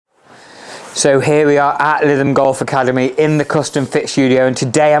So here we are at Lytham Golf Academy in the custom fit studio, and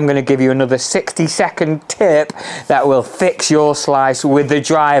today I'm going to give you another 60-second tip that will fix your slice with the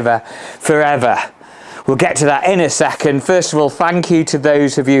driver forever. We'll get to that in a second. First of all, thank you to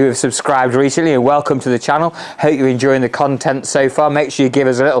those of you who have subscribed recently and welcome to the channel. Hope you're enjoying the content so far. Make sure you give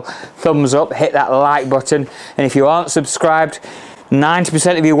us a little thumbs up, hit that like button, and if you aren't subscribed,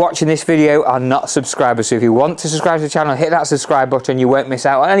 90% of you watching this video are not subscribers, so if you want to subscribe to the channel, hit that subscribe button. You won't miss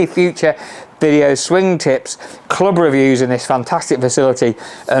out on any future videos, swing tips, club reviews in this fantastic facility,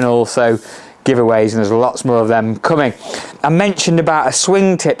 and also giveaways, and there's lots more of them coming. I mentioned about a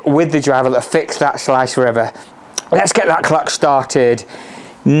swing tip with the driver that'll fix that slice forever. Let's get that clock started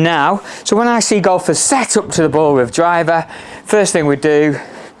now. So when I see golfers set up to the ball with driver, first thing we do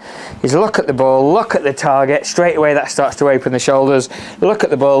is look at the ball, look at the target. Straight away that starts to open the shoulders. Look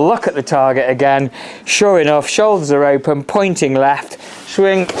at the ball, look at the target again. Sure enough, shoulders are open, pointing left,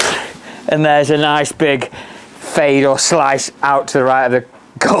 swing, and there's a nice big fade or slice out to the right of the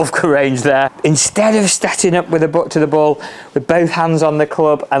golf range there. Instead of stepping up with the butt to the ball with both hands on the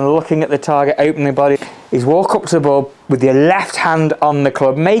club and looking at the target, opening the body, is walk up to the ball with your left hand on the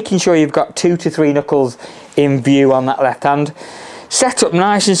club, making sure you've got 2 to 3 knuckles in view on that left hand. Set up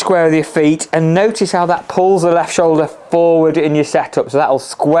nice and square with your feet, and notice how that pulls the left shoulder forward in your setup, so that'll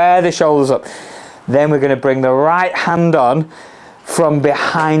square the shoulders up. Then we're going to bring the right hand on from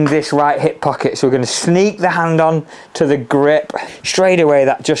behind this right hip pocket, so we're going to sneak the hand on to the grip. Straight away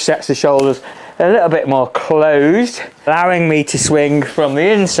that just sets the shoulders a little bit more closed, allowing me to swing from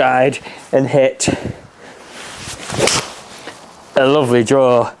the inside and hit a lovely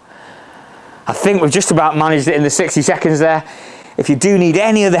draw. I think we've just about managed it in the 60 seconds there. If you do need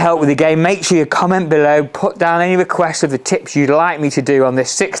any other help with the game, make sure you comment below, put down any requests of the tips you'd like me to do on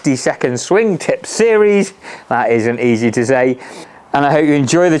this 60-second swing tip series. That isn't easy to say. And I hope you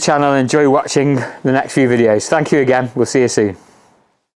enjoy the channel and enjoy watching the next few videos. Thank you again. We'll see you soon.